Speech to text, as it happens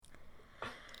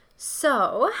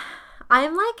So,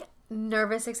 I'm like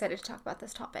nervous, excited to talk about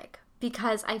this topic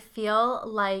because I feel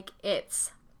like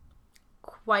it's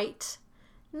quite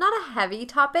not a heavy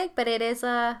topic, but it is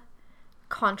a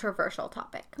controversial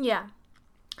topic. Yeah.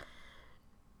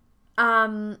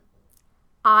 I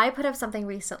put up something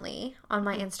recently on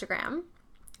my Instagram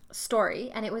story,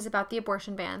 and it was about the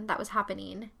abortion ban that was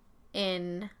happening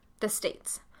in the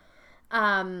States.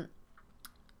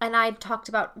 And I talked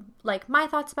about, like, my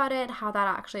thoughts about it, how that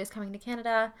actually is coming to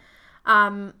Canada.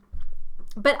 But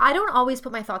I don't always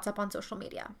put my thoughts up on social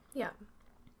media. Yeah.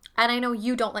 And I know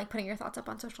you don't like putting your thoughts up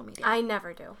on social media. I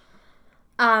never do.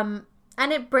 And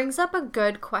it brings up a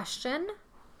good question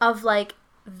of, like,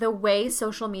 the way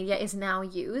social media is now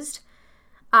used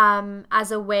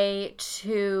as a way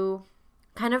to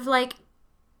kind of, like,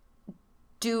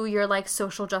 do your, like,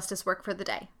 social justice work for the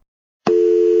day.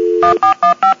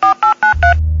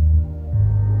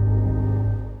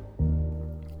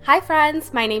 Hi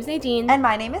friends, my name's Nadine. And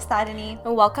my name is Thadini.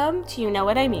 And welcome to You Know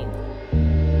What I Mean.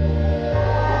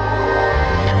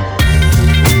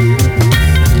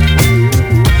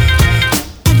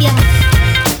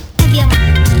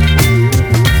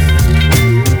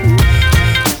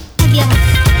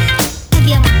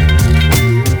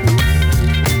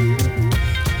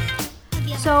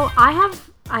 So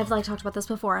I've like talked about this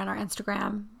before in our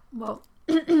Instagram. Well,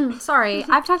 sorry.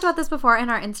 I've talked about this before in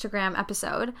our Instagram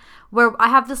episode where I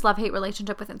have this love-hate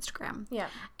relationship with Instagram. Yeah.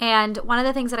 And one of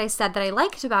the things that I said that I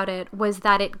liked about it was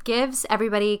that it gives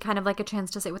everybody kind of like a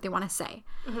chance to say what they want to say.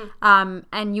 Mm-hmm.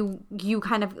 And you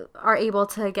kind of are able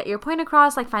to get your point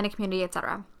across, like find a community,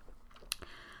 etc.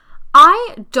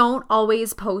 I don't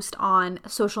always post on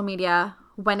social media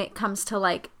when it comes to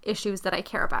like issues that I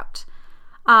care about.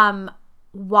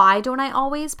 Why don't I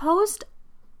always post?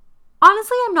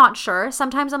 Honestly, I'm not sure.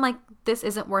 Sometimes I'm like, this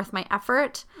isn't worth my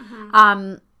effort.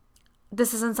 Mm-hmm.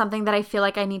 This isn't something that I feel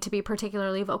like I need to be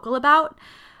particularly vocal about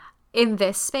in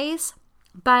this space.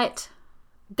 But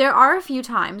there are a few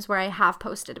times where I have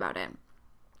posted about it.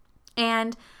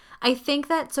 And I think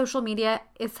that social media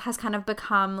has kind of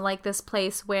become like this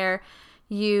place where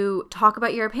you talk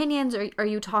about your opinions or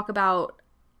you talk about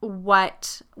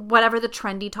whatever the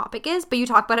trendy topic is, but you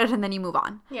talk about it and then you move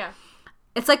on. Yeah.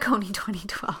 It's like Kony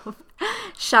 2012.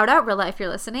 Shout out Rilla if you're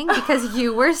listening, because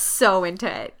you were so into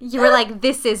it. You were like,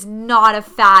 this is not a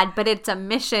fad, but it's a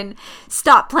mission.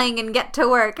 Stop playing and get to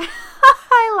work.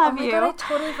 I love you. God, I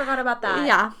totally forgot about that.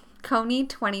 Yeah. Kony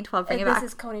 2012. Bring it back.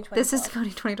 This is Kony 2012. This is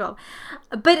Kony 2012.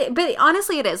 But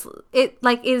honestly, it is. It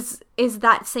like is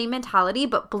that same mentality,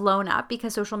 but blown up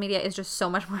because social media is just so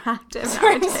much more active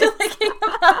nowadays. I'm still thinking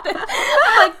about it.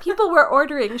 Like people were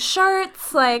ordering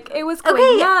shirts. Like it was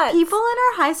going nuts. People in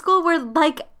our high school were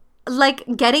like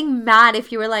getting mad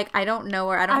if you were like, I don't know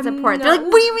or I don't support. They're like,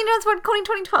 what do you mean you don't support Kony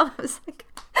 2012? I was like,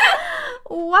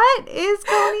 what is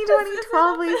Kony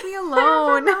 2012? Leave me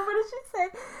alone. What did she say?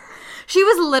 She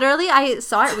was literally, I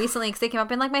saw it recently because they came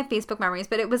up in like my Facebook memories,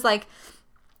 but it was like,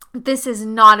 this is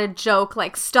not a joke.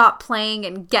 Like, stop playing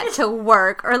and get to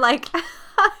work. Or like,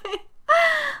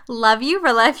 love you,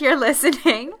 Rilla, if you're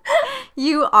listening.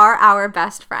 You are our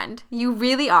best friend. You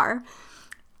really are.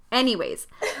 Anyways,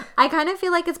 I kind of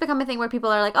feel like it's become a thing where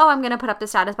people are like, oh, I'm going to put up the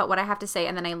status about what I have to say,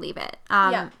 and then I leave it.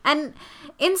 Yeah. And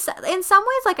in some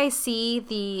ways, like, I see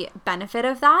the benefit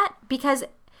of that because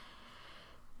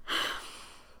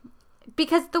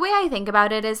the way I think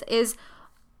about it is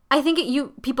I think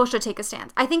people should take a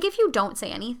stance. I think if you don't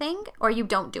say anything or you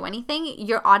don't do anything,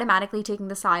 you're automatically taking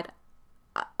the side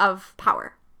of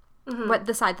power, mm-hmm.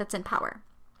 The side that's in power.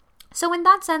 So in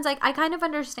that sense, like, I kind of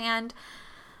understand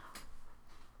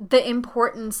the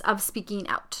importance of speaking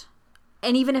out.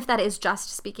 And even if that is just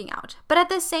speaking out. But at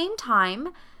the same time,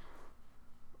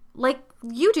 like,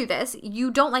 you do this,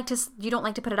 you don't like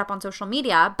to put it up on social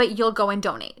media, but you'll go and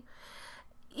donate.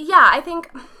 Yeah, I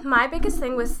think my biggest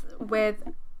thing with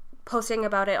posting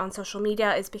about it on social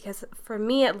media is because, for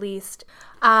me at least,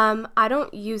 I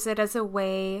don't use it as a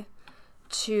way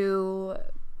to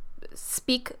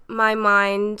speak my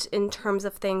mind in terms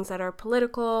of things that are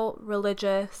political,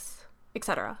 religious,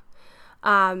 etc.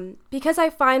 Because I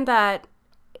find that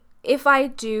if I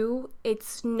do,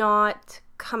 it's not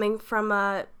coming from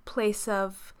a place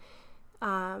of,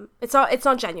 it's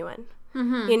not genuine.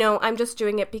 Mm-hmm. You know, I'm just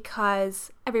doing it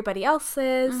because everybody else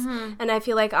is, mm-hmm. and I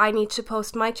feel like I need to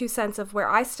post my 2 cents of where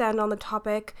I stand on the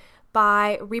topic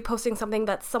by reposting something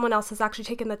that someone else has actually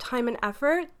taken the time and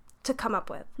effort to come up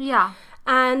with. Yeah.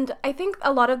 And I think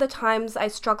a lot of the times I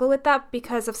struggle with that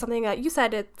because of something that you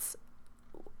said. It's,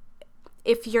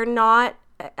 if you're not,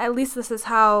 at least this is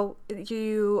how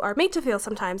you are made to feel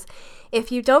sometimes, if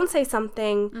you don't say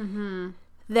something, mm-hmm.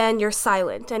 then you're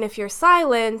silent. And if you're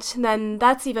silent, then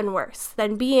that's even worse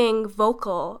than being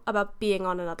vocal about being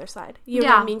on another side. You know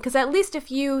what I mean? Because at least if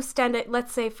you stand at,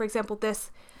 let's say, for example, this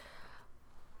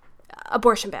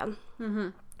abortion ban. Mm-hmm.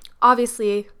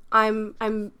 Obviously,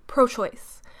 I'm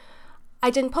pro-choice. I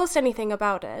didn't post anything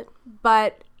about it,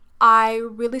 but I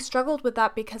really struggled with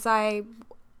that because by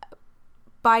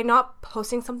not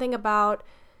posting something about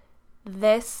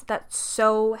this that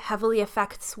so heavily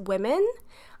affects women,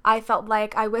 I felt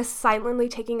like I was silently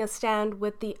taking a stand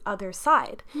with the other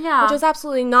side. Yeah. Which was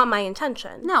absolutely not my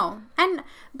intention. No.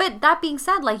 But that being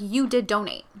said, like, you did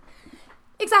donate.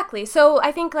 Exactly. So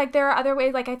I think, like, there are other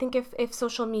ways. Like, I think if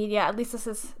social media, at least this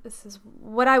is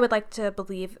what I would like to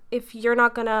believe, if you're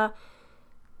not gonna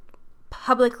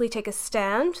publicly take a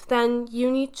stand, then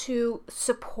you need to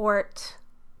support.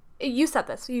 You said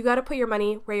this. You got to put your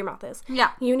money where your mouth is.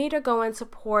 Yeah. You need to go and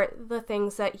support the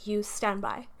things that you stand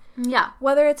by. Yeah.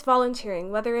 Whether it's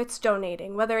volunteering, whether it's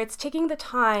donating, whether it's taking the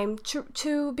time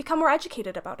to become more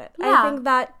educated about it. Yeah. I think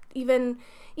that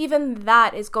even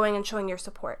that is going and showing your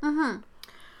support. Mm-hmm.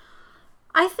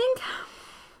 I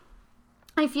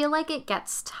feel like it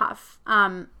gets tough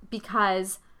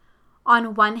because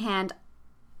on one hand,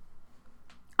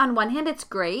 it's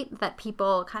great that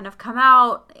people kind of come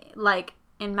out like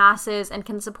in masses and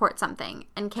can support something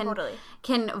and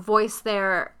can voice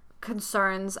their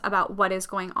concerns about what is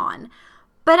going on.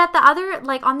 But at the other,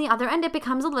 like on the other end, it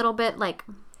becomes a little bit like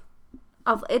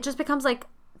it just becomes like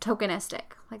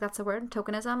tokenistic. Like, that's the word,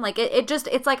 tokenism. Like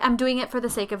it's like I'm doing it for the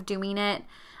sake of doing it.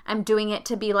 I'm doing it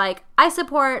to be like, I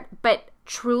support, but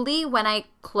truly when I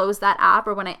close that app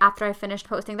or after I finished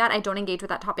posting that, I don't engage with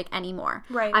that topic anymore.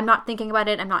 Right. I'm not thinking about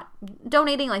it. I'm not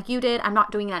donating like you did. I'm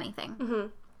not doing anything. Mm-hmm.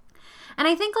 And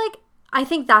I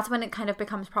think that's when it kind of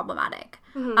becomes problematic.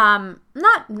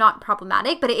 Mm-hmm. Not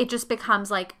problematic, but it just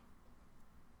becomes like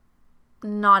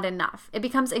not enough. It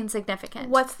becomes insignificant.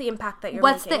 What's the impact that you're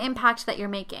making? What's the impact that you're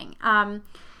making? And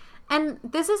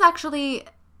this is actually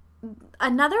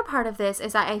another part of this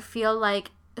is that I feel like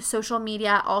social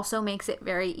media also makes it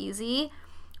very easy,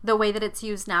 the way that it's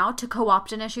used now, to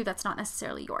co-opt an issue that's not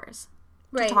necessarily yours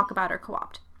to talk about or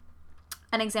co-opt.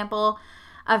 An example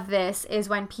of this is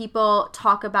when people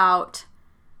talk about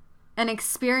an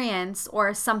experience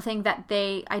or something that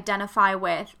they identify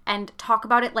with and talk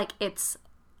about it like it's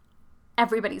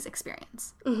everybody's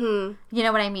experience. Mm-hmm. You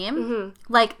know what I mean?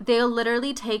 Mm-hmm. Like, they'll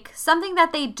literally take something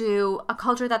that they do, a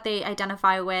culture that they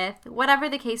identify with, whatever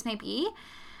the case may be,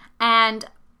 and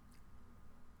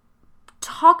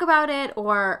talk about it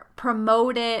or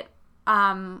promote it,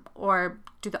 or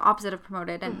do the opposite of promote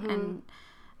it. And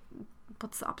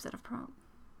what's the opposite of promote?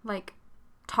 Like,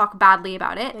 talk badly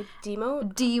about it. Like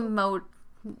demote?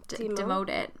 Demote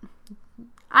it.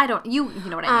 I don't, you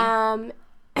know what I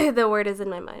mean. The word is in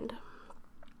my mind.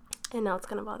 And now it's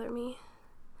going to bother me.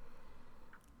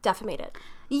 Defamate it.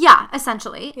 Yeah,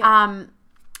 essentially. Yeah.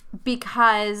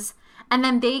 Because, and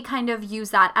then they kind of use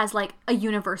that as like a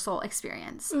universal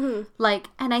experience. Mm-hmm. Like,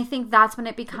 and I think that's when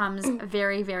it becomes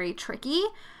very, very tricky.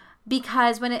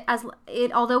 Because when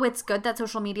although it's good that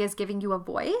social media is giving you a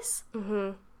voice,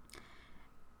 mm-hmm.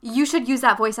 you should use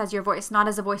that voice as your voice, not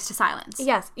as a voice to silence.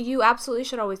 Yes, you absolutely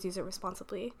should always use it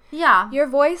responsibly. Yeah. Your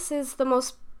voice is the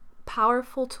most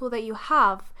powerful tool that you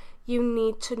have. You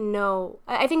need to know.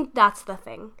 I think that's the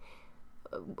thing.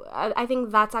 I think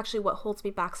that's actually what holds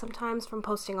me back sometimes from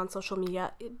posting on social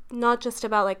media. Not just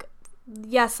about like,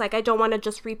 yes, like I don't want to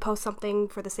just repost something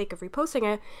for the sake of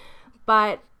reposting it,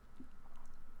 but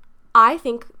I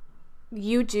think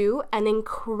you do an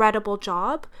incredible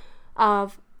job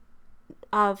of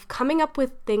coming up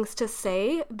with things to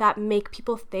say that make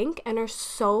people think and are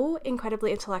so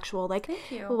incredibly intellectual. Like,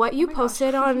 thank you. What you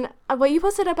posted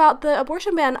about the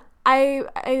abortion ban, I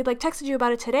like texted you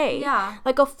about it today. Yeah.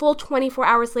 Like a full 24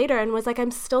 hours later, and was like, I'm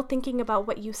still thinking about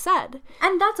what you said.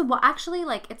 And that's what actually,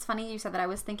 like, it's funny you said that. I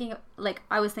was thinking about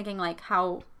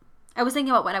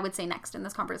what I would say next in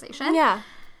this conversation. Yeah.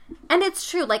 And it's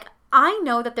true. Like, I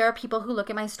know that there are people who look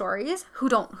at my stories who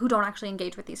don't actually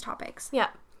engage with these topics. Yeah.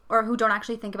 Or who don't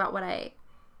actually think about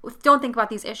don't think about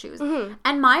these issues. Mm-hmm.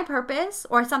 And my purpose,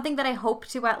 or something that I hope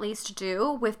to at least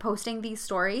do with posting these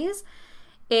stories,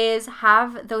 is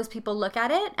have those people look at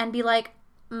it and be like,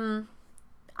 I'm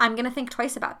going to think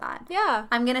twice about that. Yeah.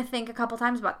 I'm going to think a couple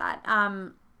times about that.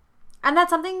 And that's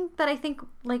something that I think,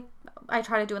 like, I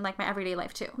try to do in, like, my everyday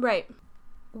life, too. Right.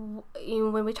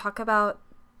 When we talk about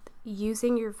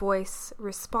using your voice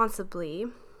responsibly,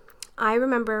 I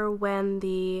remember when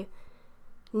the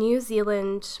New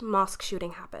Zealand mosque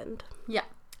shooting happened. Yeah.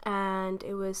 And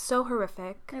it was so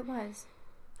horrific. It was.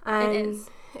 And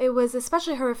it was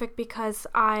especially horrific because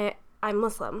I I'm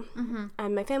Muslim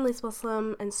and my family's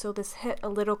Muslim, and so this hit a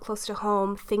little close to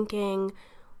home, thinking,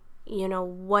 you know,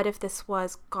 what if this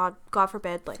was, God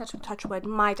forbid, like, touch wood,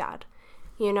 my dad,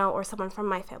 you know, or someone from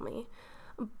my family.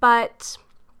 But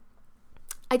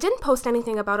I didn't post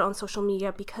anything about it on social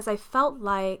media because I felt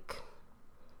like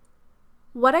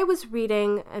what I was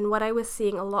reading and what I was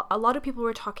seeing, a lot of people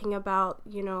were talking about,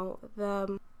 you know,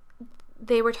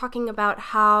 they were talking about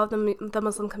how the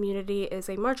Muslim community is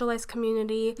a marginalized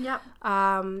community,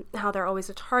 how they're always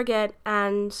a target.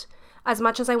 And as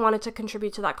much as I wanted to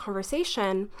contribute to that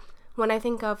conversation, when I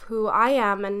think of who I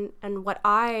am and what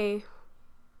I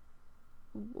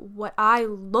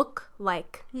look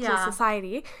like to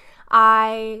society,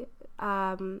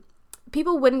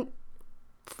 people wouldn't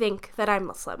think that I'm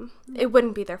Muslim. It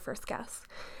wouldn't be their first guess.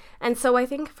 And so I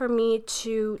think for me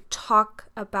to talk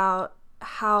about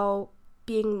how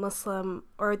being Muslim,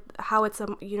 or how it's we're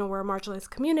a marginalized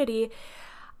community,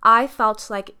 I felt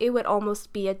like it would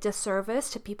almost be a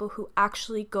disservice to people who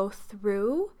actually go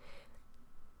through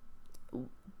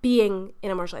being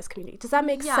in a marginalized community. Does that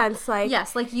make sense? Like,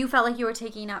 yes, like you felt like you were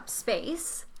taking up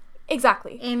space.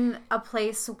 Exactly. In a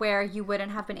place where you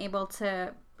wouldn't have been able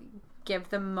to give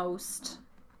the most,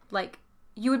 like,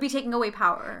 you would be taking away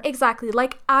power. Exactly.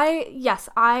 Like,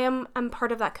 I'm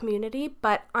part of that community,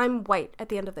 but I'm white at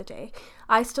the end of the day.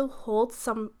 I still hold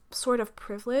some sort of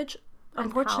privilege,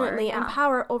 unfortunately, and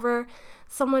power over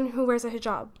someone who wears a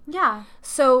hijab. Yeah.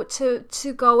 So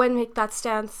to go and make that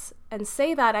stance and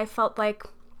say that, I felt like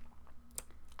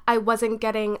I wouldn't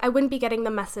be getting the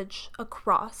message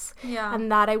across. Yeah. And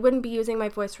that I wouldn't be using my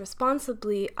voice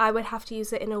responsibly. I would have to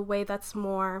use it in a way that's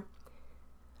more,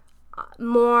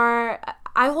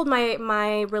 I hold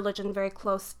my religion very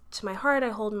close to my heart. I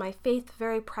hold my faith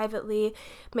very privately.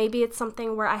 Maybe it's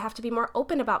something where I have to be more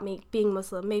open about me being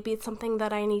Muslim. Maybe it's something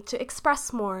that I need to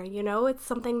express more, you know? It's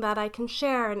something that I can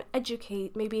share and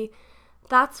educate. Maybe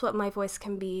that's what my voice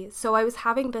can be. So I was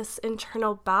having this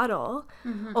internal battle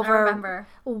over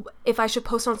if I should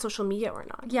post on social media or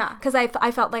not. Yeah. Because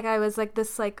I felt like I was like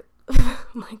this like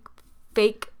like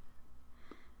fake,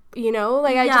 you know,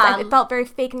 like it felt very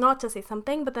fake not to say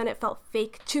something, but then it felt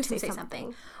fake to say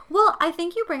something. Well, I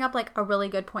think you bring up like a really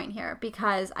good point here,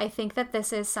 because I think that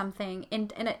this is something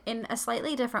in a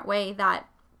slightly different way that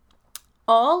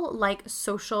all like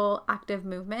social active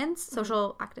movements,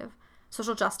 social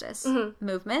justice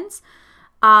movements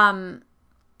kind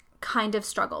of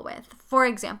struggle with. For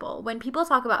example, when people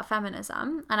talk about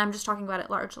feminism, and I'm just talking about it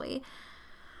largely,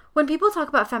 when people talk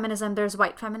about feminism, there's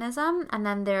white feminism, and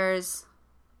then there's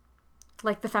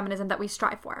like the feminism that we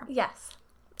strive for. Yes.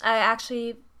 I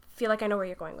actually feel like I know where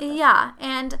you're going with this. Yeah,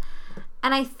 and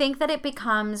I think that it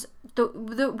becomes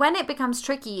when it becomes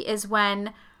tricky is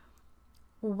when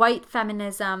white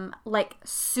feminism like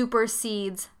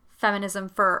supersedes feminism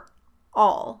for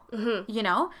all, you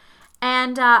know?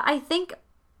 And I think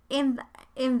in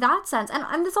that sense,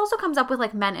 and this also comes up with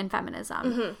like men in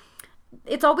feminism.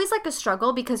 It's always like a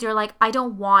struggle, because you're like, I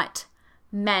don't want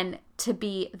men to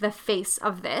be the face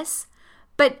of this,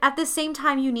 but at the same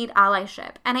time you need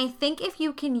allyship. And I think if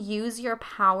you can use your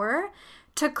power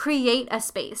to create a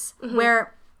space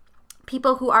where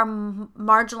people who are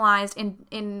marginalized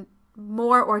in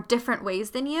more or different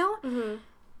ways than you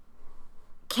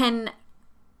can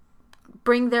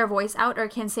bring their voice out, or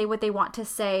can say what they want to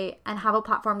say and have a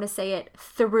platform to say it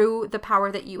through the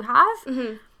power that you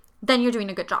have, then you're doing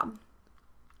a good job.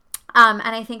 And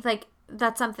I think like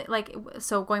that's something like,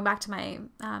 so going back to my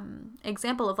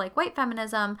example of like white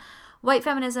feminism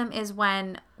is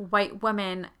when white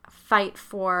women fight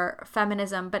for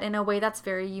feminism, but in a way that's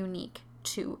very unique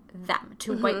to them,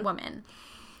 to white women.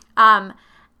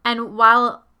 And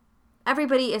while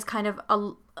everybody is kind of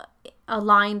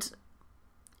aligned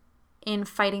in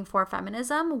fighting for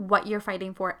feminism, what you're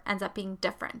fighting for ends up being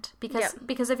different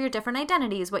because of your different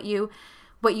identities. What you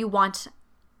want,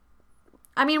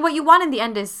 I mean, what you want in the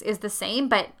end is the same,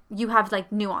 but you have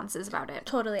like nuances about it.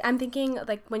 Totally. I'm thinking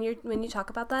like when you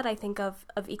talk about that, I think of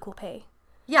equal pay.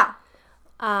 Yeah.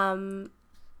 And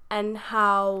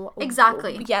how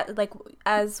exactly. Yeah, like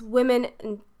as women,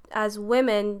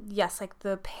 yes, like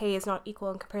the pay is not equal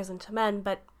in comparison to men,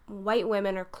 but white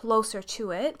women are closer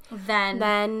to it than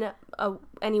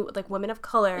any like women of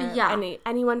color,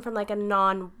 anyone from like a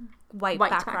non-white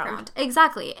background.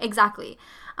 Exactly.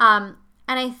 And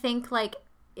I think like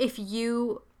if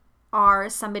you are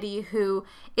somebody who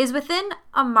is within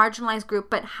a marginalized group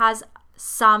but has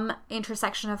some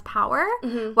intersection of power,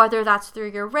 whether that's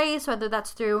through your race, whether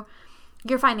that's through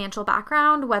your financial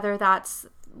background, whether that's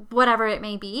whatever it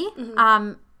may be,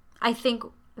 I think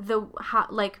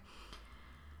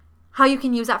how you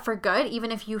can use that for good,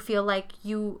 even if you feel like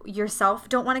you yourself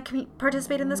don't want to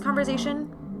participate in this conversation.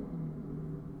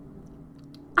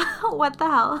 What the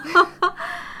hell?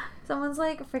 Someone's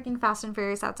like freaking Fast and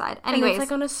Furious outside. Anyways, and it's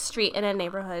like on a street in a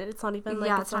neighborhood. It's not even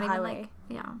like it's a highway.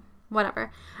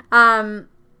 Whatever.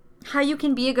 How you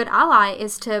can be a good ally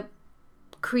is to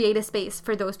create a space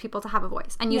for those people to have a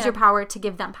voice and use your power to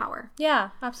give them power. Yeah,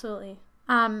 absolutely.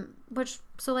 Which,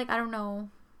 so like, I don't know.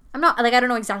 I don't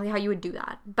know exactly how you would do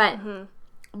that, but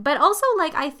also,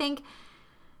 like, I think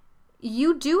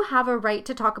you do have a right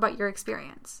to talk about your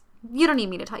experience. You don't need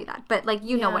me to tell you that, but like,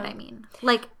 you know what I mean.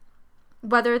 Like,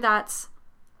 whether that's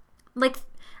like,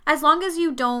 as long as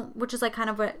you don't, which is like kind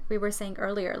of what we were saying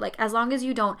earlier, like, as long as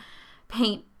you don't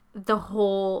paint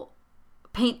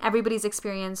everybody's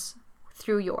experience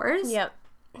through yours. Yep.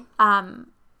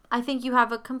 I think you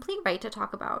have a complete right to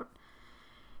talk about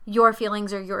your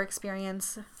feelings or your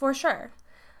experience. For sure.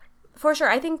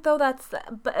 I think though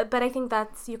but I think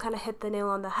that's, you kind of hit the nail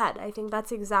on the head. I think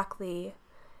that's the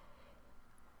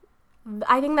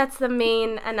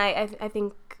main, and I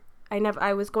think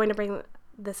I was going to bring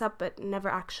this up but never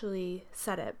actually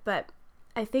said it, but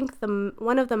I think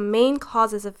one of the main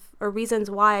causes or reasons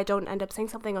why I don't end up saying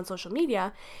something on social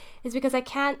media is because I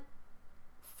can't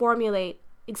formulate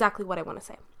exactly what I want to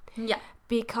say. Yeah.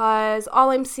 Because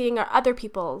all I'm seeing are other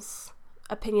people's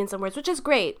opinions and words, which is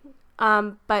great,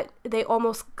 but they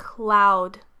almost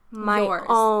cloud my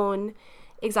own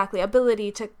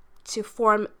ability to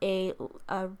form a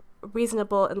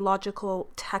reasonable and logical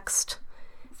text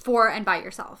for and by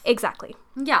yourself. Exactly.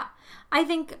 Yeah. I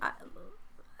think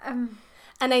and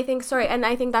I think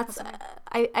that's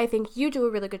I think you do a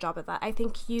really good job of that. I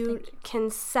think you can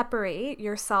separate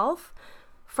yourself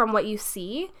from what you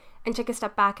see and take a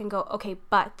step back and go, okay,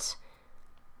 but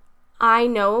I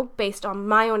know based on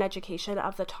my own education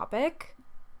of the topic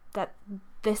that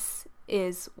this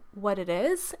is what it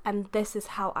is, and this is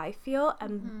how I feel,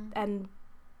 and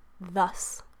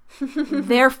thus,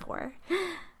 therefore,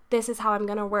 this is how I'm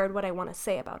going to word what I want to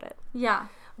say about it. Yeah.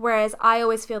 Whereas I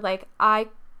always feel like I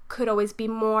could always be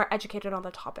more educated on the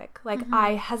topic. Like,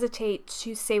 I hesitate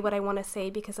to say what I want to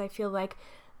say because I feel like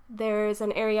there's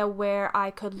an area where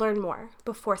I could learn more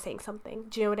before saying something.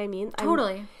 Do you know what I mean?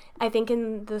 Totally. I think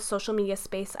in the social media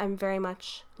space, I'm very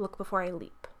much look before I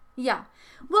leap. Yeah.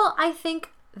 Well, I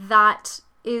think that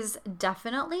is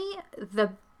definitely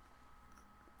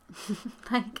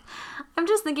like, I'm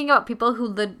just thinking about people who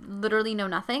literally know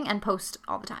nothing and post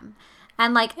all the time.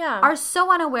 And like, are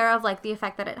so unaware of like the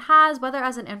effect that it has, whether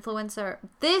as an influencer.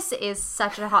 This is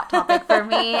such a hot topic for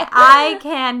me. I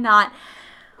cannot.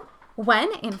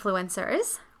 When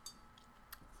influencers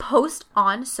post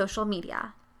on social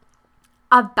media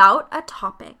about a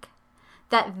topic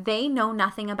that they know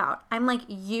nothing about, I'm like,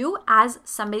 you as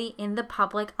somebody in the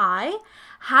public eye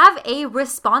have a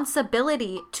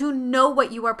responsibility to know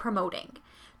what you are promoting,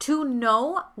 to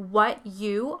know what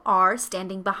you are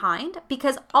standing behind,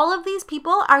 because all of these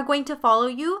people are going to follow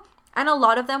you, and a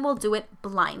lot of them will do it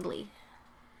blindly.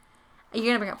 You're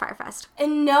going to bring up Fyre Fest.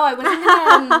 And no, I wasn't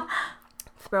going to...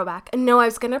 throwback. And no, I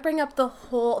was going to bring up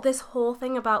this whole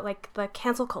thing about like the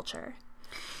cancel culture.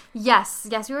 Yes,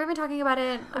 we were even talking about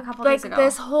it a couple days ago.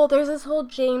 There's this whole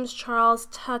James Charles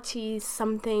Tati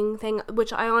something thing,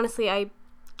 which I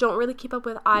don't really keep up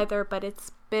with either, but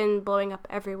it's been blowing up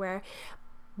everywhere.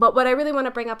 But what I really want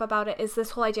to bring up about it is this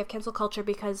whole idea of cancel culture,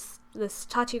 because this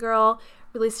Tati girl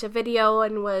released a video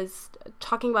and was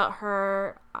talking about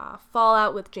her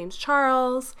fallout with James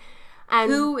Charles. And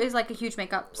who is like a huge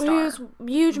makeup star.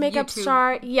 Huge makeup YouTube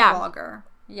star. Yeah. Blogger.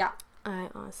 Yeah. I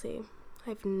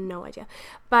have no idea.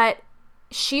 But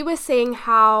she was saying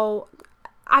how,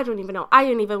 I don't even know. I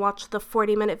didn't even watch the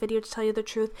 40-minute video to tell you the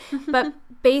truth. But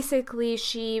basically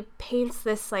she paints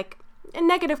this like a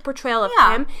negative portrayal of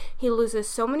him. He loses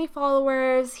so many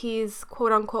followers. He's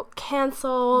quote unquote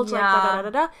canceled. Like da da da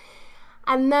da.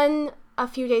 And then a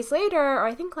few days later, or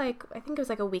I think it was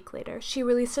like a week later, she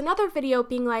released another video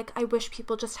being like, I wish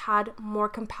people just had more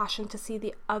compassion to see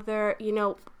the other,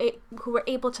 who were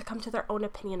able to come to their own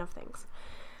opinion of things.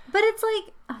 But it's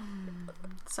like,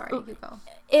 sorry, you go.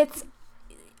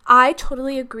 I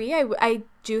totally agree. I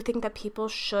do think that people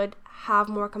should have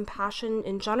more compassion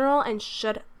in general and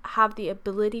should have the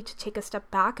ability to take a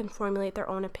step back and formulate their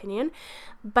own opinion.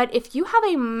 But if you have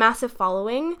a massive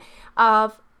following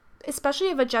of, especially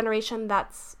of a generation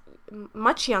that's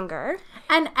much younger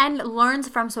and learns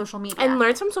from social media.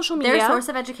 Their source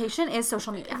of education is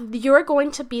social media. You're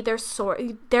going to be their source.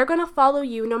 They're going to follow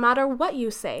you no matter what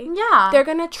you say. Yeah. They're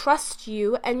going to trust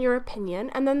you and your opinion,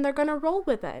 and then they're going to roll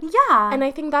with it. Yeah. And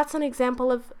I think that's an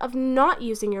example of not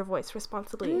using your voice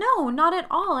responsibly. No, not at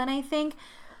all. And I think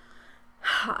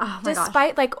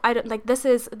despite like I don't like this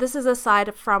is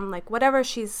aside from like whatever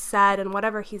she's said and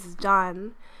whatever he's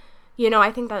done. You know,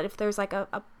 I think that if there's like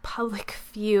a public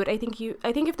feud, I think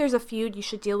if there's a feud, you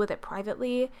should deal with it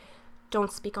privately.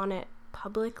 Don't speak on it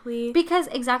publicly. Because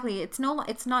exactly, it's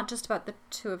not just about the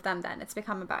two of them then. It's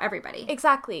become about everybody.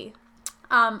 Exactly.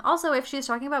 Also, if she's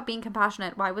talking about being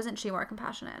compassionate, why wasn't she more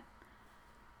compassionate?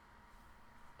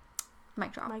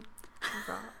 Mic drop.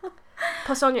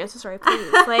 Post on your Insta story,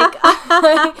 please. Like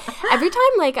every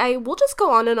time, like I will just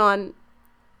go on and on.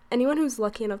 Anyone who's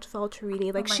lucky enough to follow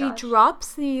Tarini, like she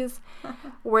drops these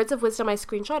words of wisdom I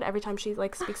screenshot every time she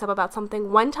like speaks up about something.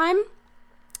 One time,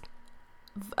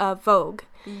 Vogue.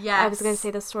 Yes. I was going to say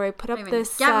the story. Put up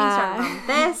this. Get me started on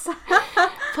this.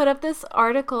 Put up this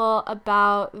article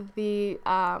about the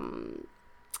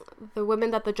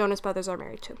women that the Jonas Brothers are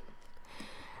married to.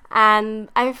 And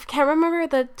I can't remember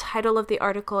the title of the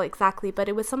article exactly, but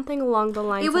it was something along the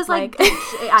lines of like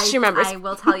she remembers. I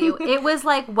will tell you. It was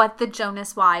like what the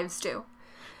Jonas Wives do.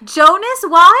 Jonas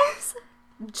Wives?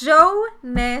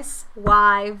 Jonas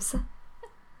Wives.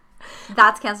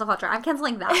 That's cancel culture. I'm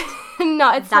canceling that.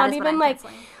 No, it's not even like...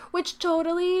 Which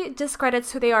totally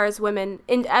discredits who they are as women,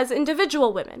 as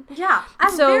individual women. Yeah,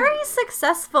 as very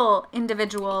successful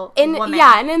individual women.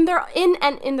 Yeah, and in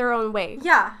their own way.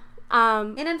 Yeah.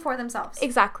 In and for themselves.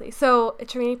 Exactly. So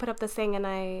Tarini put up this thing, and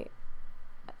I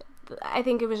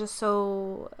think it was just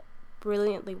so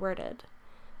brilliantly worded,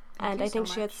 and I think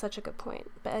she had such a good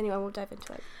point. But anyway, we'll dive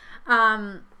into it.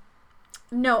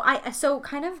 So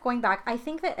kind of going back, I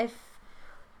think that if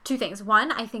two things.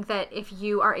 One, I think that if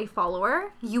you are a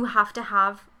follower, you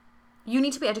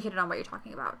need to be educated on what you're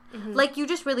talking about. Mm-hmm. Like you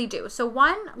just really do. So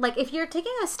one, like if you're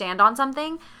taking a stand on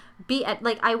something,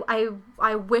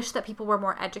 I wish that people were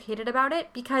more educated about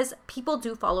it because people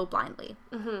do follow blindly.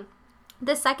 Mm-hmm.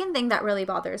 The second thing that really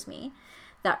bothers me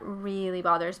that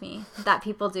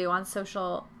people do on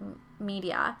social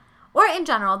media or in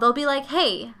general, they'll be like,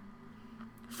 hey,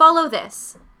 follow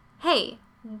this. Hey,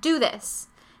 do this.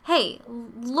 Hey,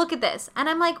 look at this. And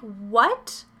I'm like,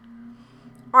 what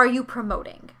are you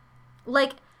promoting?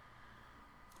 Like,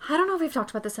 I don't know if we've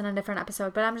talked about this in a different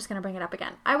episode, but I'm just going to bring it up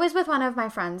again. I was with one of my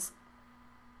friends,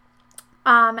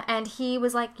 and he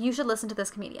was like, you should listen to this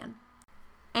comedian.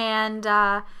 And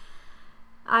I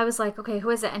was like, okay, who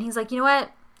is it? And he's like, you know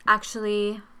what?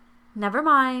 Actually, never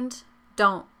mind.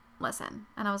 Don't listen.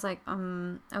 And I was like,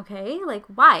 okay, like,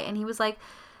 why? And he was like,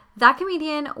 that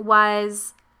comedian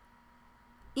was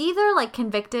either, like,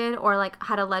 convicted or, like,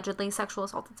 had allegedly sexual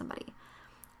assaulted somebody.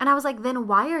 And I was like, then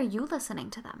why are you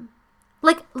listening to them?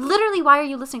 Like, literally, why are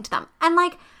you listening to them? And,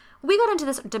 like, we got into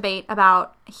this debate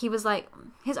about, he was like,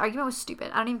 his argument was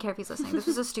stupid. I don't even care if he's listening. This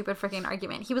was a stupid freaking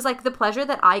argument. He was like, the pleasure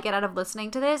that I get out of listening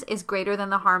to this is greater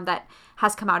than the harm that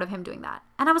has come out of him doing that.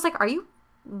 And I was like, are you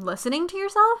listening to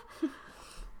yourself?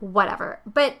 Whatever.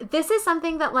 But this is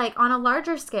something that, like, on a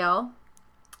larger scale,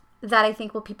 that I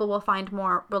think people will find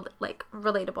more,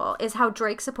 relatable, is how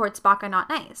Drake supports Baka Not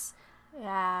Nice.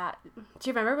 Yeah. Do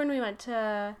you remember when we went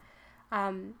to...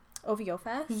 OVO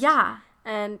Fest? Yeah.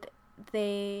 And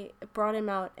they brought him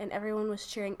out and everyone was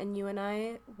cheering and you and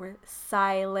I were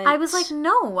silent. I was like,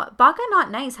 no, Baka Not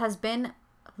Nice has been,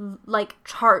 like,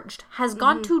 charged, has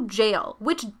gone to jail,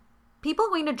 which people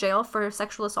going to jail for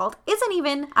sexual assault isn't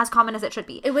even as common as it should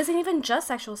be. It wasn't even just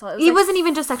sexual assault. It wasn't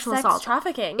even just sexual assault. Sex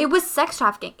trafficking. It was sex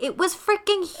trafficking. It was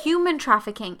freaking human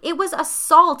trafficking. It was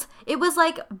assault. It was,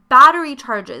 like, battery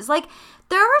charges. Like,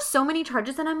 there are so many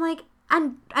charges and I'm like,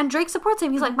 And Drake supports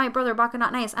him. He's like, my brother, Baka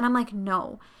Not Nice. And I'm like,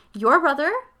 no. Your brother,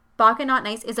 Baka Not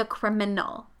Nice, is a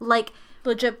criminal. Like...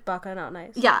 Legit Baka Not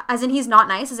Nice. Yeah, as in he's not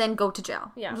nice, as in go to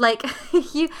jail. Yeah. Like, and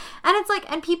it's like,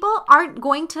 and people aren't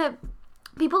going to...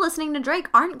 People listening to Drake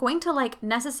aren't going to, like,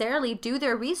 necessarily do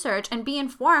their research and be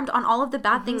informed on all of the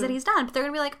bad things that he's done. But they're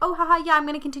going to be like, oh, haha, yeah, I'm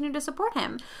going to continue to support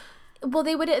him. Well,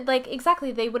 they wouldn't, like,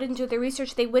 exactly. They wouldn't do their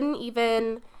research. They wouldn't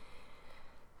even...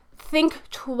 think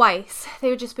twice. They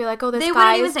would just be like, oh, this guy... They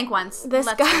wouldn't even think once. This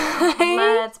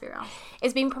guy... Let's be real.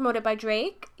 ...is being promoted by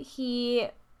Drake. He...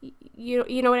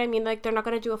 You know what I mean? Like, they're not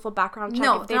going to do a full background check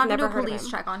if they've never heard of him. No, they're not going to do a police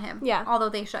check on him. Yeah. Although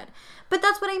they should. But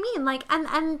that's what I mean. Like,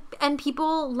 and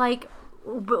people, like,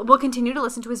 will continue to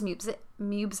listen to his music.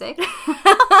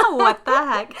 What the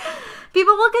heck?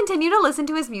 People will continue to listen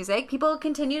to his music. People will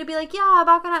continue to be like, yeah,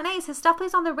 Baka Not Nice. His stuff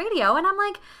plays on the radio. And I'm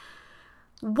like...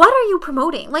 what are you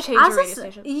promoting? Like, change your radio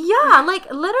station. Yeah,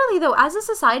 like, literally, though, as a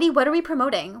society, what are we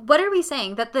promoting? What are we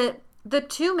saying? That the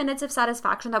 2 minutes of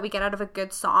satisfaction that we get out of a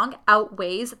good song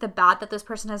outweighs the bad that this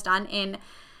person has done in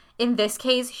this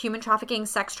case, human trafficking,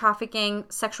 sex trafficking,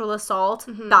 sexual assault,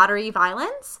 battery,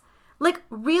 violence? Like,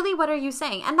 really, what are you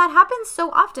saying? And that happens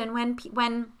so often when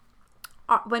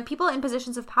people in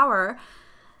positions of power,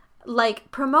 like,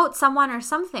 promote someone or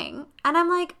something, and I'm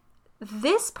like,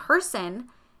 this person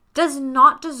does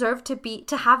not deserve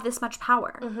to have this much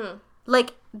power.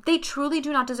 Like, they truly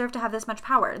do not deserve to have this much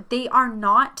power. They are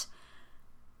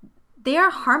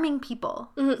harming people.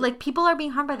 Like, people are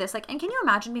being harmed by this. Like, and can you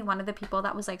imagine being one of the people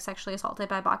that was, like, sexually assaulted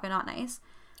by Baka Not Nice?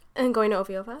 And going to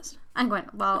OVO Fest? I'm going,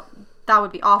 well, that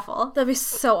would be awful. That'd be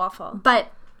so awful.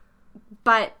 But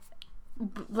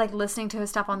like, listening to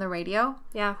his stuff on the radio.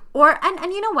 Yeah. Or,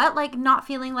 and you know what? Like, not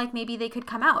feeling like maybe they could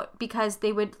come out because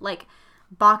they would, like,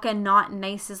 Baka Not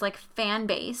Nice's, like, fan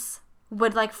base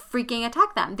would, like, freaking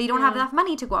attack them. They don't have enough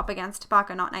money to go up against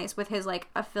Baka Not Nice with his, like,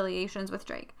 affiliations with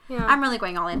Drake. Yeah. I'm really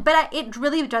going all in. But it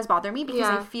really does bother me because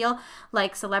I feel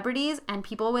like celebrities and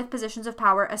people with positions of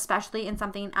power, especially in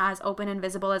something as open and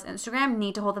visible as Instagram,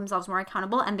 need to hold themselves more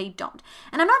accountable, and they don't.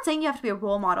 And I'm not saying you have to be a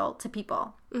role model to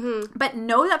people. But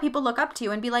know that people look up to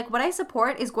you and be like, what I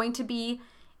support is going to be,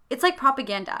 it's like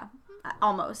propaganda,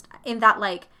 almost. In that,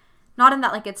 like, not in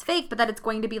that, like, it's fake, but that it's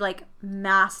going to be, like,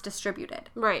 mass distributed.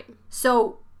 Right.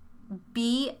 So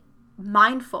be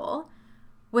mindful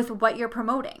with what you're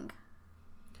promoting.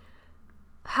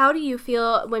 How do you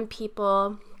feel when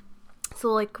people,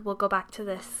 so, like, we'll go back to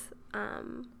this,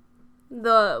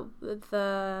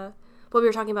 the what we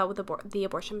were talking about with the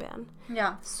abortion ban.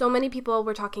 Yeah. So many people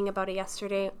were talking about it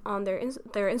yesterday on their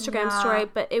Instagram story,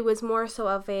 but it was more so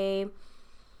of it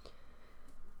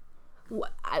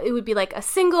would be like a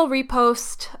single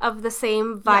repost of the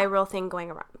same viral thing going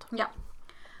around. Yeah.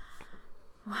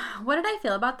 What did I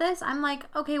feel about this? I'm like,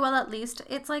 okay, well, at least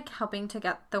it's, like, helping to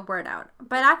get the word out.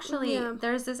 But actually,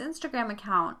 there's this Instagram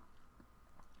account.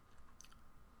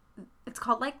 It's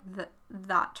called, like,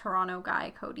 that Toronto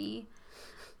guy, Cody.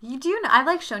 You do know, I've,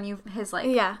 like, shown you his, like,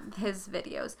 his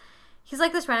videos. He's,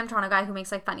 like, this random Toronto guy who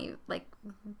makes, like, funny, like,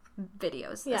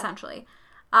 videos, essentially.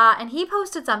 And he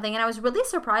posted something, and I was really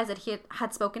surprised that he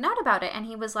had spoken out about it. And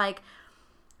he was like,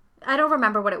 I don't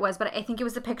remember what it was, but I think it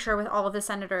was a picture with all of the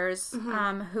senators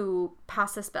who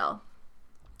passed this bill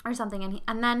or something.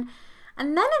 And then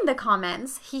in the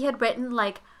comments, he had written,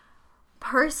 like,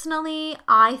 personally,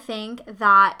 I think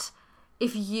that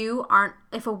if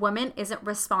a woman isn't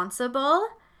responsible,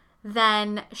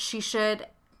 then she should,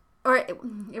 or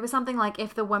it was something like,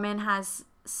 if the woman has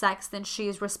sex, then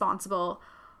she's responsible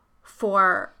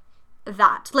for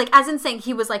that, like, as in saying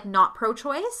he was, like, not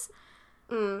pro-choice.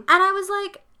 And I was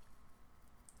like,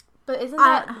 but isn't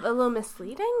that a little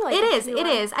misleading? Like, it is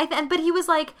but he was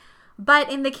like,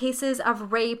 but in the cases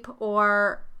of rape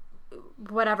or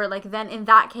whatever, like, then in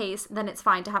that case, then it's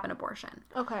fine to have an abortion.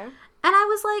 Okay. And I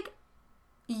was like,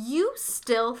 you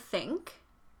still think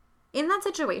in that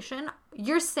situation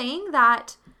you're saying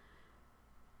that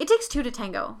it takes two to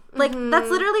tango. Like, that's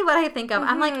literally what I think of.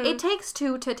 I'm like, it takes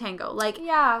two to tango. Like,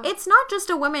 it's not just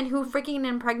a woman who freaking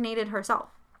impregnated herself.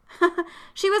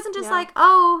 She wasn't just like,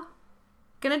 oh,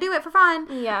 gonna do it for fun.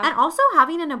 Yeah. And also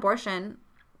having an abortion,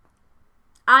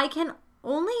 I can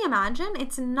only imagine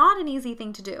it's not an easy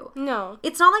thing to do. No.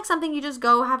 It's not like something you just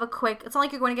go have a quick, it's not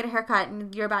like you're going to get a haircut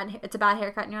and it's a bad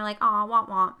haircut and you're like, oh, womp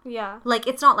womp. Yeah. Like,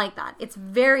 it's not like that. It's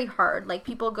very hard. Like,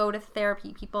 people go to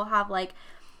therapy. People have, like,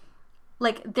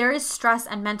 there is stress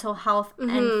and mental health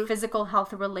and physical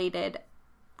health related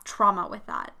trauma with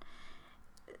that.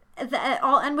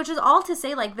 And which is all to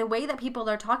say, like, the way that people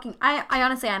are talking, I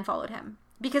honestly unfollowed him.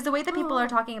 Because the way that people are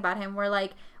talking about him were,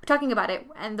 like, talking about it,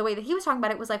 and the way that he was talking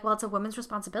about it was like, well, it's a woman's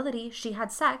responsibility. She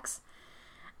had sex.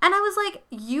 And I was like,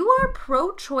 you are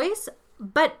pro-choice,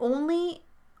 but only,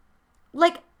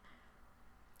 like,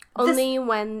 only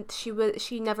when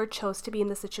she never chose to be in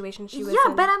the situation she was in.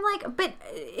 Yeah, but I'm like, but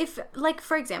if, like,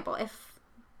 for example, if...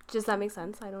 Does that make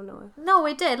sense? I don't know. No,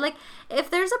 it did. Like, if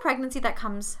there's a pregnancy that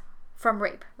comes from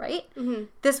rape, right?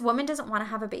 This woman doesn't want to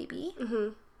have a baby.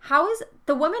 How is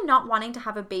the woman not wanting to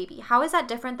have a baby? How is that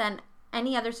different than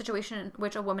any other situation in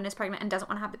which a woman is pregnant and doesn't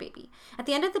want to have the baby? At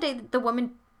the end of the day, the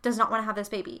woman does not want to have this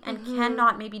baby and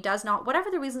cannot, maybe does not,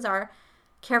 whatever the reasons are,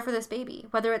 care for this baby.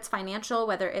 Whether it's financial,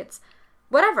 whether it's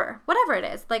whatever it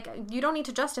is. Like, you don't need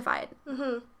to justify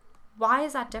it. Why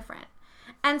is that different?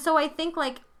 And so I think,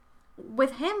 like,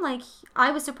 with him, like,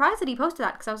 I was surprised that he posted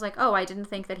that because I was like, oh, I didn't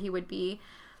think that he would be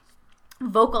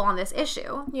vocal on this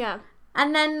issue. Yeah.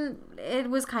 And then it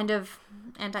was kind of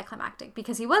anticlimactic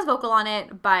because he was vocal on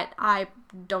it, but I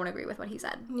don't agree with what he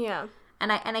said. Yeah.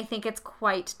 And I think it's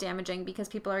quite damaging because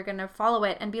people are going to follow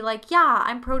it and be like, yeah,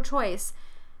 I'm pro-choice,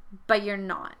 but you're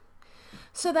not.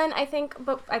 So then I think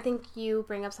you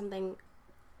bring up something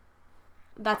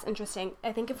that's interesting.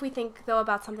 I think if we think, though,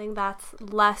 about something that's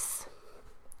less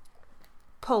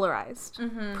polarized,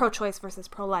 pro-choice versus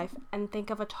pro-life, and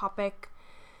think of a topic,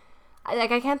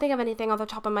 like I can't think of anything off the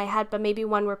top of my head, but maybe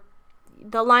one where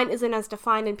the line isn't as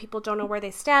defined and people don't know where they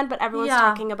stand, but everyone's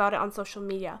talking about it on social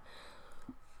media.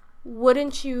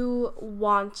 Wouldn't you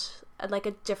want like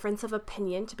a difference of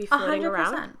opinion to be floating 100%,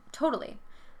 around? Totally.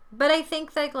 But I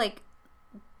think that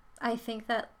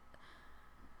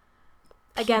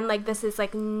again, like this is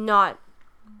like not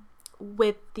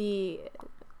with the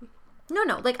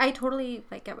no, like I totally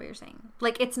like get what you're saying.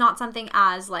 Like it's not something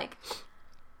as like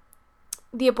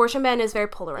the abortion ban is very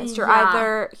polarized. You're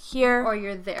either here or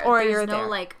you're there. Or There's you're no there.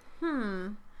 Like,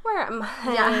 where am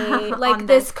I? Yeah. Like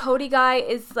this Cody guy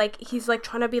is like, he's like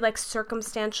trying to be like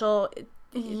circumstantial.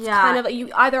 It's kind of like you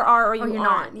either are or you're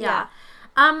not. Yeah.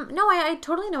 No, I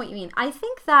totally know what you mean. I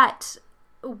think that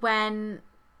when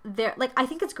there, like, I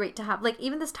think it's great to have like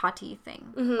even this Tati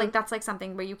thing. Like that's like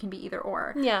something where you can be either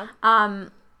or. Yeah.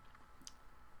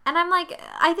 And I'm like,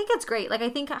 I think it's great. Like, I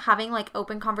think having, like,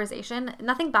 open conversation,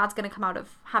 nothing bad's going to come out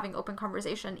of having open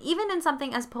conversation. Even in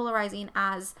something as polarizing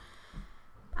as,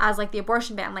 like, the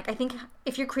abortion ban. Like, I think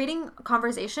if you're creating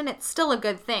conversation, it's still a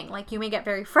good thing. Like, you may get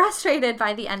very frustrated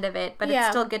by the end of it, but it's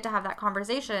still good to have that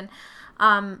conversation.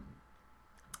 But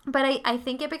I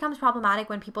think it becomes problematic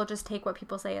when people just take what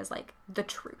people say as, like, the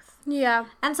truth. Yeah.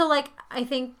 And so, like, I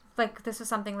think... like this was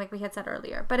something like we had said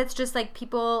earlier, but it's just like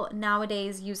people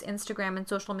nowadays use Instagram and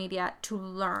social media to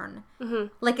learn.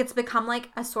 Like it's become like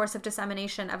a source of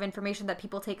dissemination of information that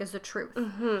people take as the truth.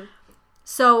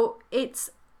 So it's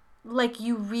like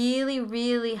you really,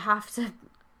 really have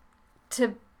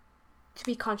to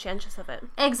be conscientious of it.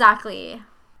 Exactly.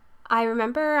 I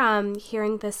remember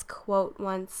hearing this quote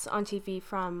once on TV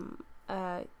from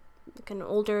like an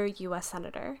older U.S.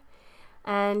 senator.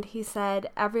 And he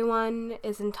said, everyone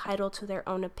is entitled to their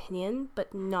own opinion,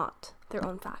 but not their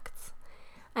own facts.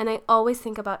 And I always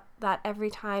think about that every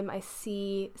time I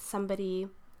see somebody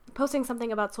posting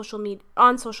something about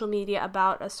on social media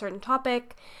about a certain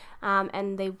topic,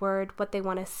 and they word what they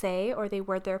want to say, or they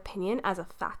word their opinion as a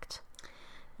fact.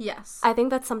 Yes. I think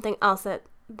that's something else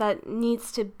that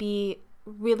needs to be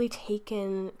really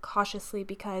taken cautiously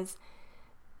because...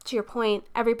 to your point,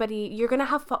 you're going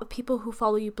to have people who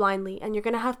follow you blindly, and you're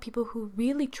going to have people who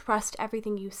really trust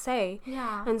everything you say.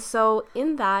 Yeah. And so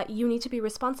in that, you need to be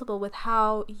responsible with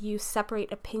how you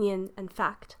separate opinion and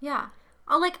fact. Yeah.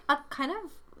 Like a kind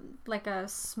of like a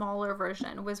smaller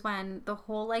version was when the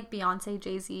whole like Beyonce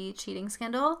Jay-Z cheating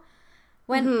scandal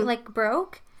like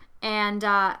broke, and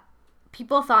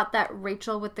people thought that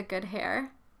Rachel with the good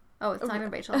hair. Oh, it's not even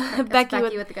Rachel. Becky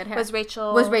with the good hair. Was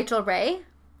Rachel Ray?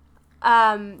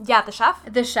 Yeah, the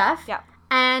chef. Yeah.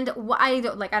 And I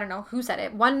don't know who said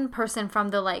it. One person from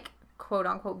the like quote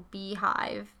unquote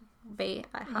beehive, I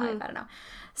don't know,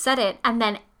 said it, and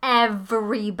then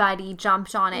everybody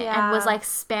jumped on it and was like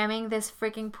spamming this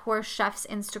freaking poor chef's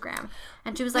Instagram.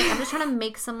 And she was like, I'm just trying to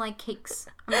make some like cakes.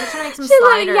 I'm just trying to make some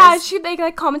sliders. She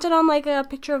like commented on like a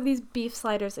picture of these beef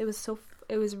sliders. It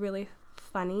was really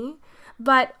funny.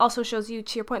 But also shows you,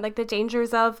 to your point, like the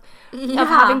dangers of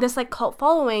having this like cult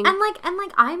following. And like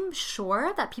I'm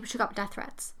sure that she got death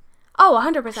threats. Oh,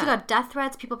 100%. She got death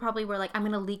threats. People probably were like, I'm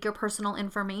going to leak your personal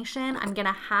information. I'm going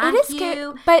to hack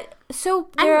you. But so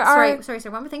sorry,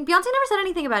 one more thing. Beyonce never said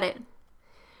anything about it.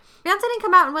 Beyonce didn't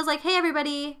come out and was like, hey,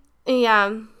 everybody.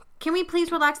 Yeah. Can we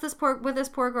please relax with this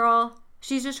poor girl?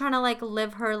 She's just trying to like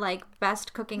live her like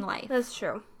best cooking life. That's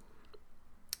true.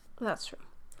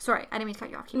 Sorry, I didn't mean to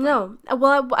cut you off. No.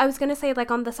 Well, I was going to say,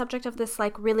 like, on the subject of this,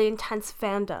 like, really intense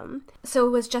fandom. So it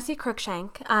was Jessie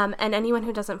Cruikshank, and anyone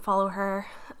who doesn't follow her,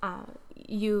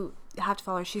 you have to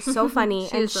follow her. She's so funny.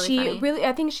 She really,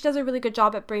 I think she does a really good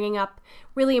job at bringing up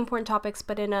really important topics,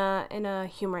 but in a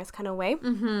humorous kind of way.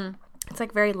 Mm-hmm. It's,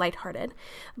 like, very lighthearted.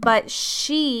 But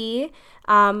she...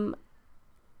 I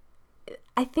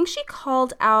think she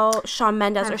called out Shawn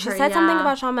Mendes, or she said something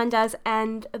about Shawn Mendes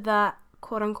and the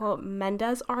quote-unquote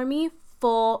Mendes army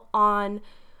full on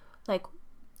like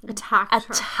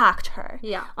attacked her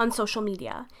on social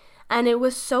media. And it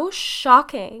was so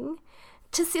shocking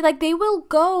to see, like, they will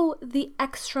go the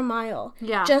extra mile.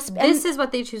 Yeah. This is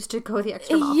what they choose to go the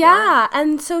extra mile for.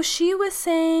 And so she was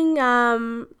saying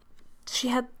she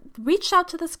had reached out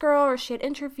to this girl, or she had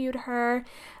interviewed her,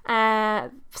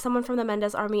 someone from the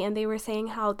Mendes army, and they were saying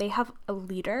how they have a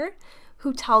leader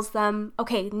who tells them,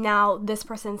 okay, now this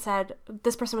person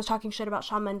was talking shit about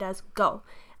Shawn Mendes, go.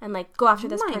 And, like, go after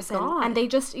this person. God. And they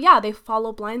just, they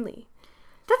follow blindly.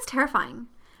 That's terrifying.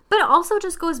 But it also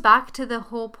just goes back to the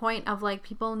whole point of, like,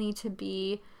 people need to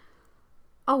be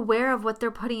aware of what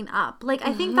they're putting up. Like,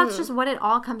 I think that's just what it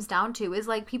all comes down to, is,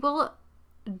 like, people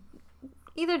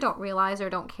either don't realize or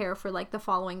don't care for, like, the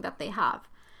following that they have.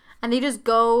 And they just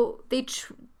go, they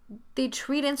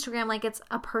treat Instagram like it's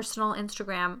a personal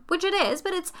Instagram, which it is,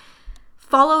 but it's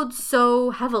followed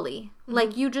so heavily.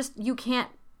 Like, you can't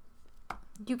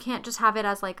just have it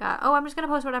as like I'm just gonna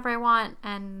post whatever I want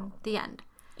and the end.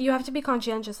 You have to be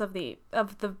conscientious of the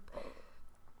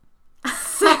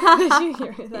Did you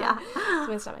hear that? Yeah. It's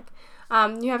my stomach.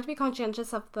 You have to be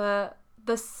conscientious of the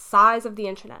size of the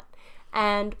internet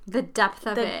and the depth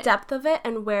of it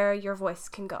and where your voice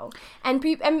can go. And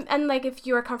and like, if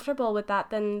you are comfortable with that,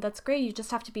 then that's great. You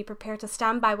just have to be prepared to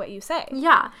stand by what you say.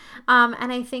 Yeah.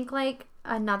 And I think, like,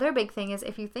 another big thing is,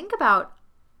 if you think about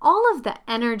all of the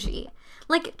energy,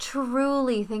 like,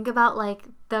 truly think about, like,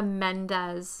 the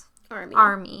Mendes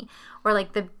army or,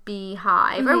 like, the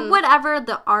Beehive or whatever,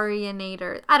 the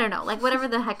Arianator, I don't know, like, whatever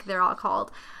the heck they're all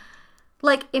called.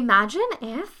 Like, imagine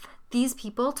if these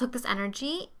people took this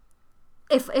energy,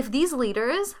 if these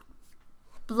leaders,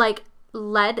 like,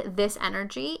 led this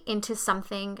energy into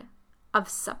something of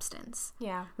substance.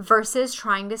 Yeah. Versus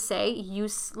trying to say,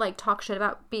 like, talk shit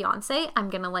about Beyonce, I'm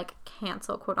gonna, like,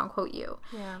 cancel, quote unquote, you.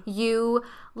 Yeah. You,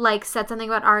 like, said something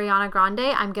about Ariana Grande,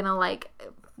 I'm gonna, like,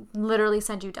 literally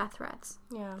send you death threats.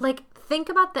 Yeah. Like, think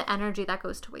about the energy that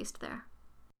goes to waste there.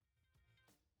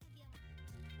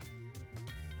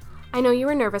 I know you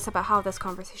were nervous about how this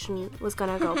conversation was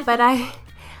gonna go, but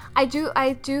I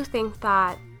do think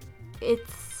that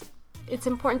it's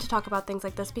important to talk about things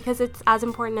like this, because it's as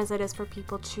important as it is for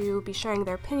people to be sharing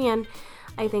their opinion.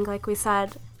 I think, like we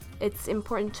said, it's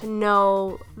important to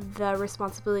know the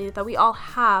responsibility that we all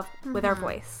have with our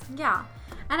voice. Yeah.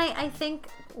 And I think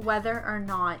whether or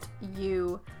not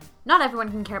not everyone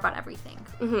can care about everything.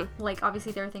 Like,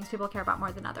 obviously there are things people care about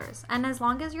more than others. And as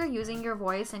long as you're using your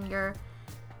voice and your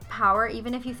power,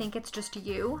 even if you think it's just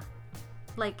you,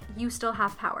 like, you still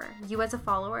have power. You as a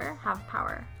follower have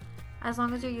power. As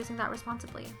long as you're using that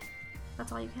responsibly.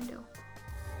 That's all you can do.